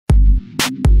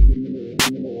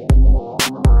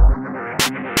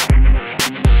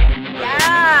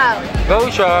Go,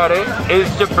 shawty.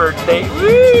 It's your birthday.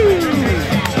 Woo!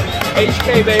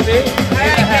 HK, baby.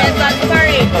 Alright, guys, let's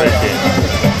party.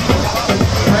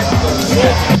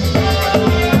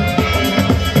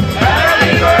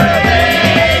 Happy birthday,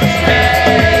 HK!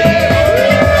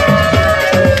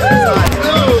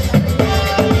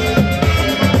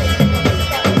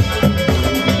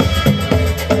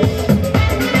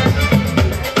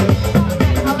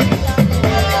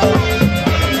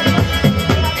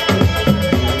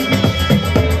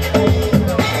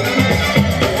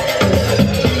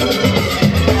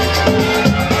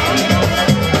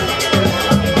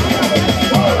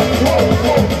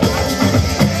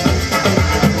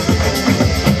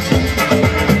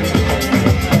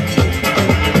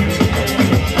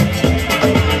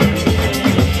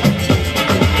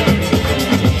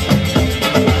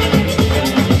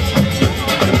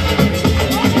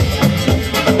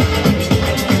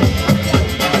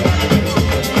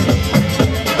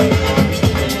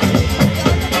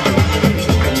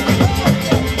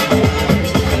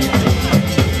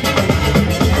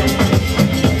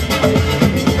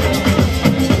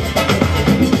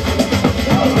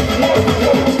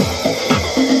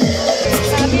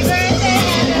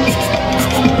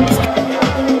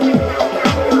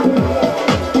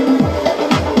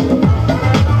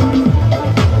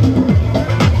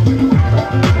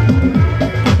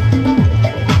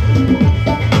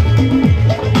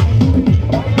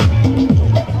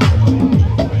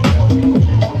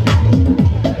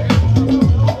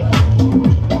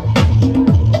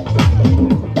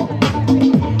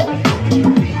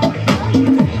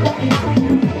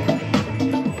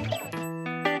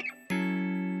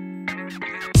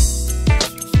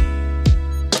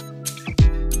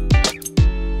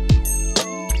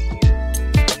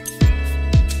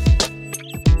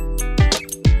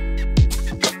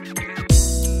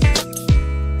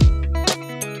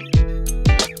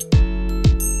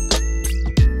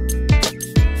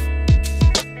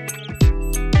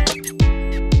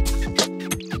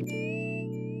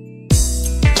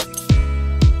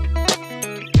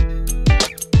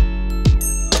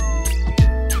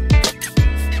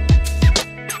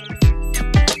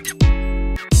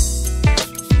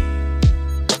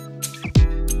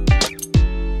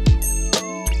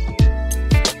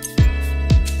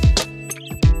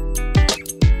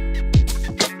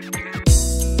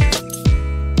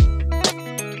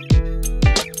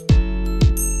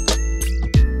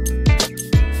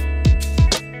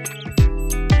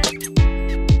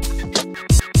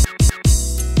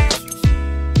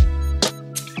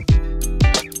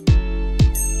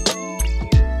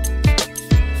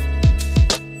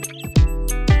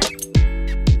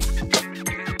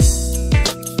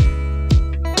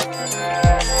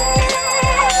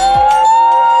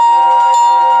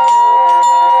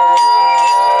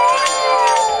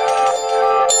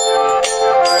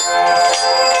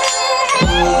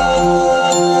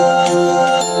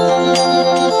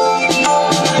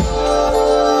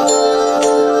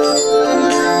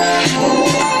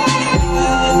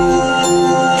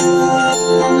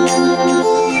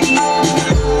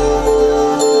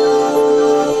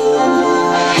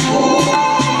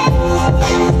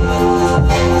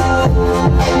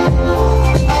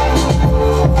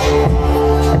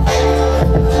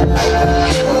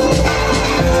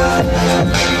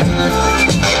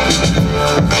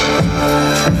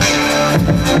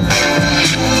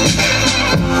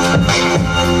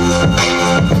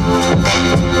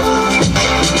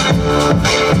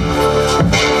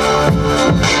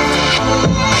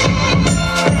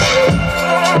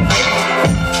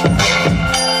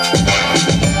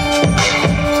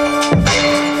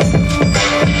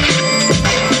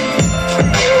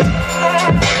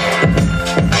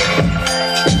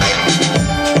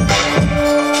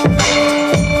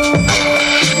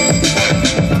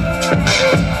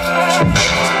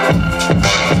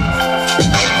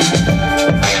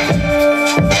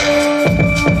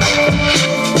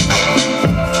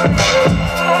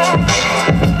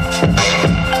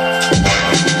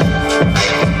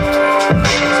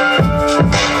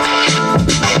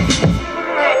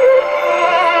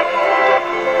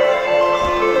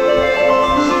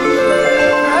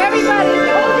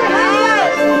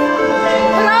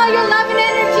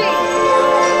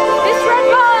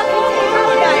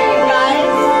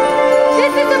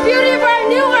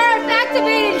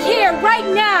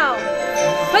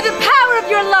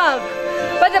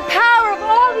 by the power of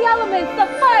all the elements, the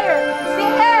fire, the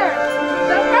air,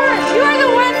 the earth. You are the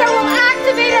ones that will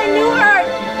activate our new earth.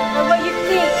 And what you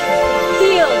think,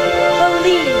 feel,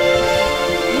 believe.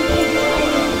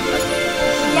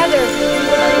 Together,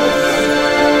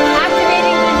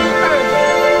 activating the new earth.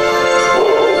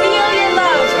 Feel your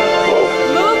love.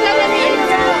 Move them in the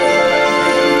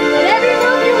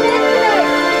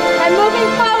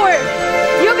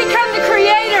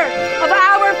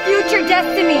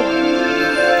destiny.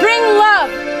 Bring love.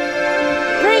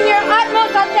 Bring your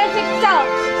utmost authentic self.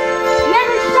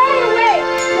 Never shy away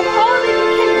from all that you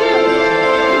can do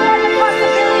for the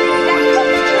possibility that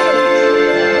comes true.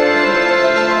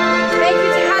 Thank you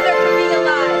to Heather for being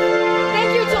alive. Thank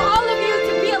you to all of you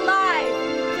to be alive,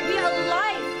 to be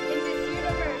alive in this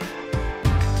universe.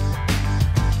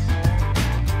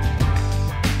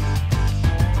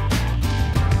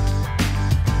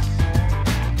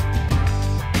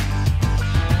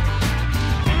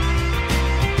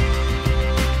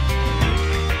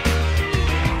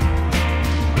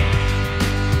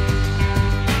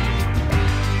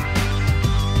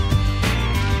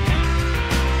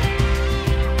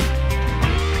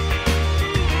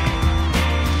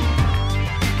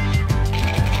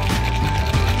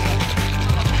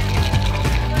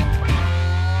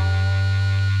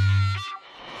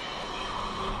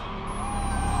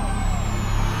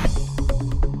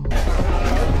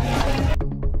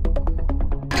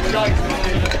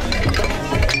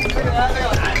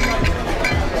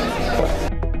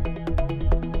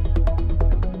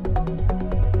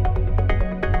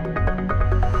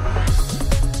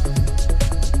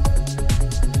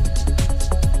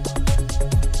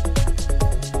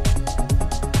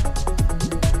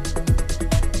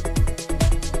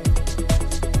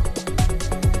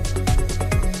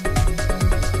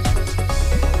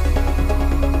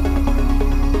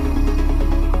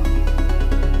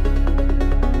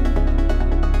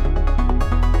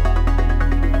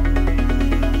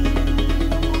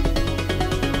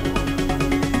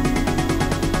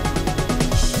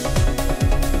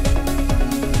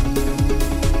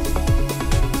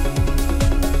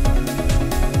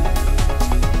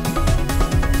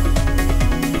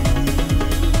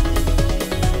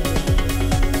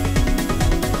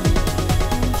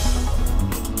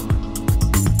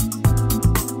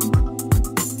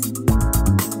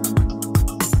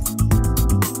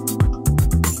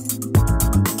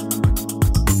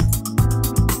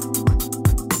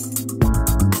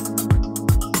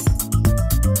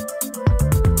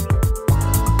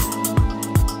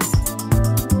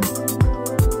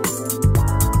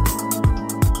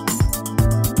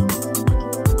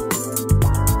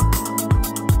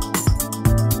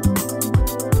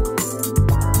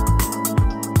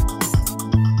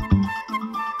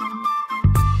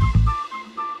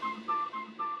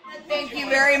 Thank you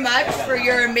very much for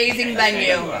your amazing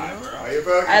venue.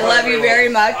 I love you very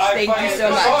much. Thank you so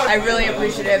much. I really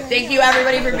appreciate it. Thank you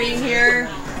everybody for being here.